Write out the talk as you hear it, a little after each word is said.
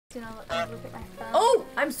You know, let me look at my phone. Oh,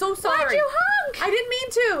 I'm so sorry. Why'd you honk? I didn't mean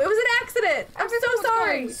to. It was an accident. I'm so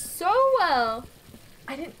sorry. Going so well.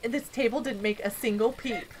 This table didn't make a single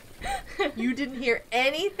peep. You didn't hear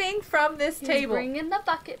anything from this table. Bringing the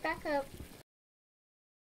bucket back up.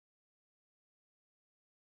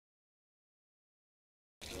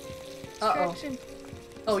 Uh-oh.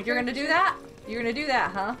 Oh, you're gonna do that? You're gonna do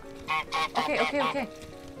that, huh? Okay.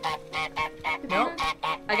 Nope.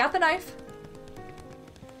 I got the knife.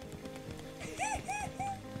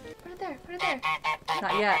 Put it there.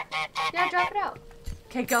 Not yet. Yeah, drop it out.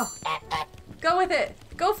 Okay, go. Go with it.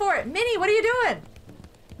 Go for it. Minnie, what are you doing?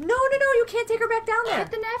 No, you can't take her back down there.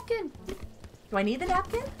 Get the napkin. Do I need the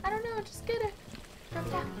napkin? I don't know, just get it. Drop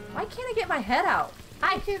it down. Why can't I get my head out?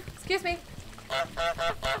 Hi. Excuse me.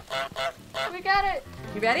 We got it.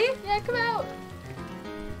 You ready? Yeah, come out.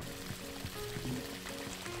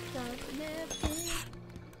 Drop the napkin.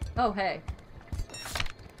 Oh, hey.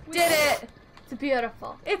 Did it. It's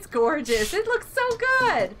beautiful. It's gorgeous. It looks so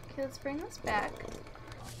good. Okay, let's bring this back.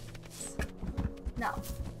 No.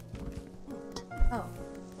 Oh.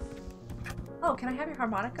 Oh, can I have your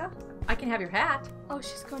harmonica? I can have your hat. Oh,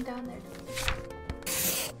 she's going down there.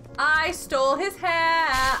 I stole his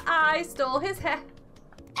hat. I stole his hat.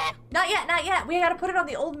 Not yet. We gotta put it on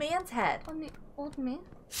the old man's head. On the old man?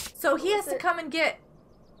 So he has to come and get...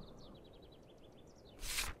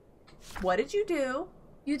 What did you do?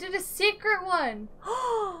 You did a secret one.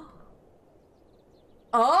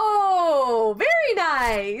 Oh, very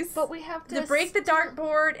nice. But we have to break the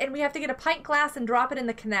dartboard, and we have to get a pint glass and drop it in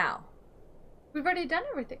the canal. We've already done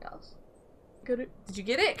everything else. Did you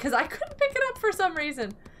get it? Because I couldn't pick it up for some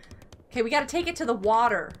reason. Okay, we got to take it to the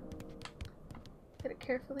water. Gotta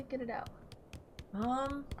carefully get it out.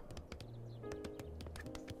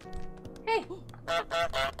 Hey.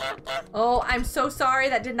 Oh, I'm so sorry.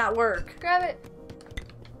 That did not work. Grab it.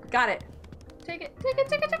 Got it. Take it.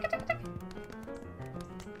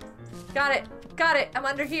 Got it. I'm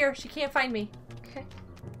under here. She can't find me. Okay.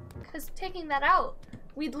 Because taking that out,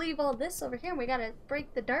 we'd leave all this over here and we gotta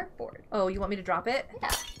break the dartboard. Oh, you want me to drop it?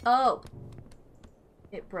 Yeah. Oh.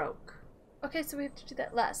 It broke. Okay, so we have to do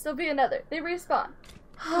that last. There'll be another. They respawn.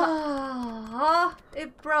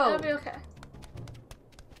 It broke. It'll be okay.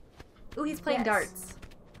 Ooh, he's playing Yes. darts.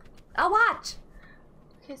 I'll watch.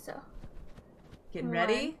 Okay, so. Getting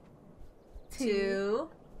ready. 2,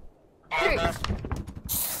 3.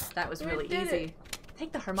 That was We really did easy. it.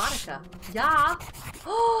 Take the harmonica. Yeah.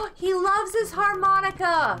 Oh, he loves his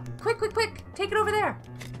harmonica. Quick. Take it over there.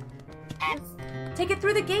 Take it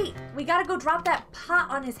through the gate. We gotta go drop that pot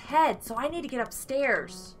on his head, so I need to get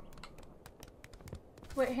upstairs.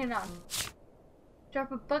 Wait, hang on.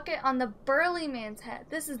 Drop a bucket on the Burly man's head.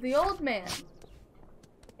 This is the old man.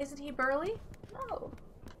 Isn't he Burly? No.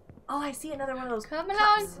 Oh, I see another one of those Come cups.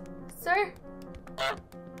 along, sir.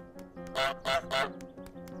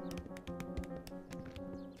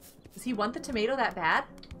 Does he want the tomato that bad?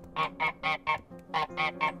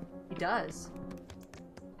 He does.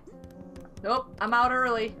 Nope, I'm out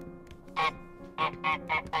early.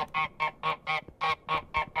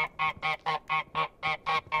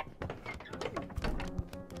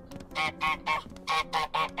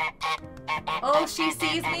 Oh, she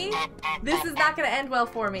sees me? This is not gonna end well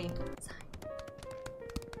for me.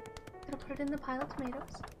 Gonna put it in the pile of tomatoes.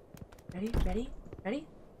 Ready?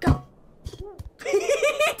 Go!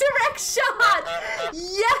 Direct shot!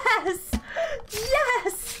 Yes!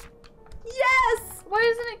 Why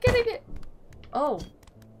isn't it getting it? Oh.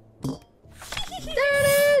 There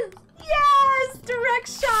it is! Yes! Direct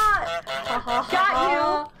shot! Got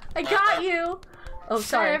you! I got you! Oh,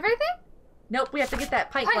 sorry. Everything? Nope, we have to get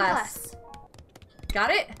that pint glass.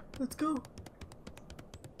 Got it? Let's go.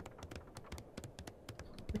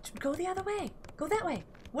 Go the other way. Go that way.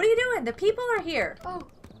 What are you doing? The people are here. Oh.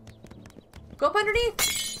 Go up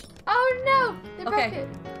underneath. Oh no! They broke Okay. it.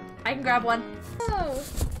 I can grab one. Oh.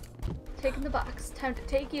 Taking the box. Time to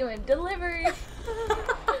take you in. Delivery.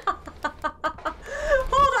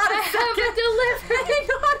 Hold on a second. Delivery. Hang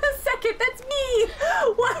on a second. That's me.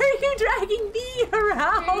 Why are you dragging me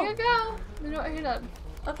around? Here you go. No, hang on.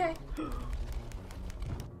 Okay.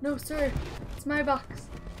 No, sir. It's my box.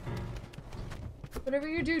 Whatever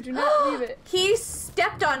you do not leave it. He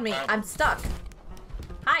stepped on me. I'm stuck.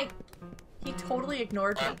 Hi. He totally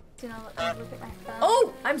ignored me. Do not let me look at my phone.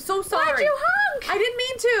 Oh, I'm so sorry. Why'd you honk? I didn't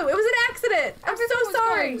mean to. It was an accident. I'm Everything so was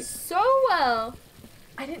sorry. going so well.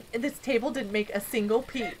 This table didn't make a single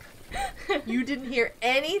peep. You didn't hear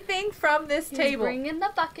anything from this table. Bringing the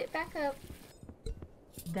bucket back up.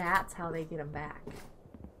 That's how they get him back.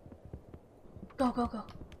 Go. Grab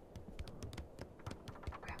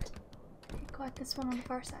it. Okay, go go at this one on the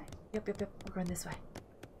far side. Yep. We're going this way.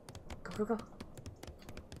 Go. There's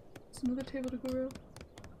another table to go around.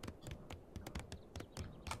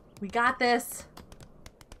 We got this.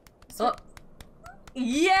 Oh.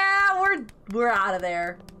 Yeah, we're out of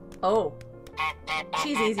there. Oh.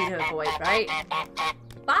 She's easy to avoid, right?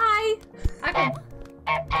 Bye.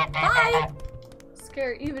 Bye.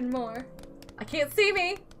 Scare even more. I can't see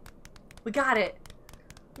me. We got it.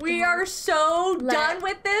 We are so done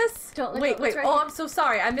with this. Don't let wait. go. Right Oh, here. I'm so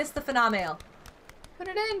sorry. I missed the finale. Put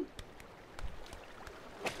it in.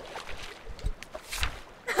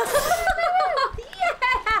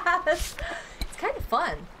 Yes. It's kind of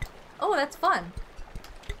fun. Oh, that's fun.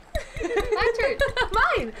 My turn.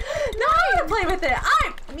 Mine. No, I can play with it.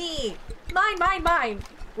 Me. Mine.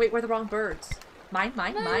 Wait, we're the wrong birds. Mine.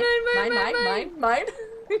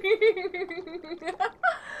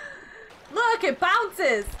 Look, it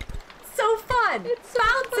bounces. So fun. It's so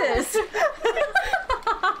bounces.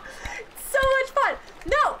 So much fun.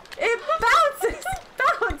 No, it bounces.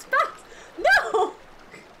 Bounce. No.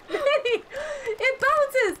 Minnie, it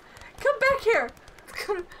bounces. Come back here.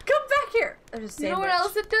 Come back here. There's a sandwich. You know what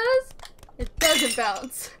else it does? It doesn't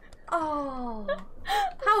bounce. Oh,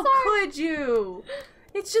 how could you?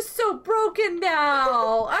 It's just so broken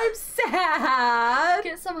now. I'm sad.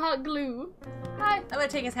 Get some hot glue. Hi. I'm gonna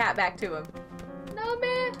take his hat back to him. No,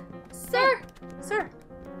 man. Sir. Sir,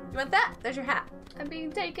 you want that? There's your hat. I'm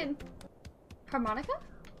being taken. Harmonica?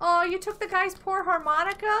 Oh, you took the guy's poor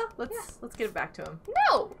harmonica? Let's give it back to him.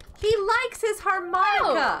 No. He likes his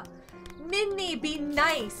harmonica. Minnie, be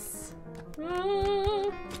nice. Here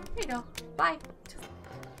you go. Bye.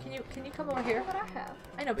 Can you come over here? What I have?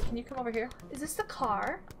 I know, but can you come over here? Is this the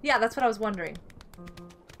car? Yeah, that's what I was wondering.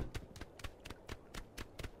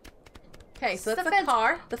 Okay, so that's the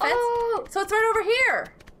car. The fence. Oh. So it's right over here.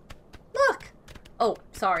 Look. Oh,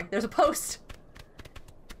 sorry. There's a post.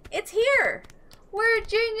 It's here. We're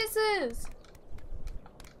geniuses.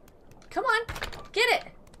 Come on. Get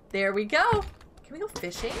it. There we go. Can we go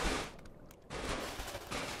fishing?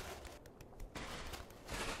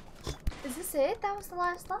 Is this it? That was the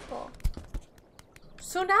last level.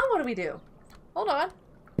 So now what do we do? Hold on.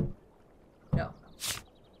 No.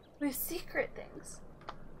 We have secret things.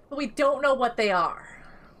 But we don't know what they are.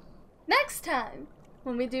 Next time,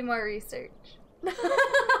 when we do more research.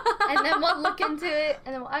 And then we'll look into it,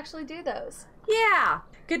 and then we'll actually do those. Yeah.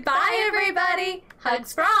 Goodbye, Bye, everybody.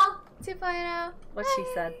 Hugs for all. 2.0. What she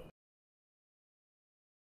said.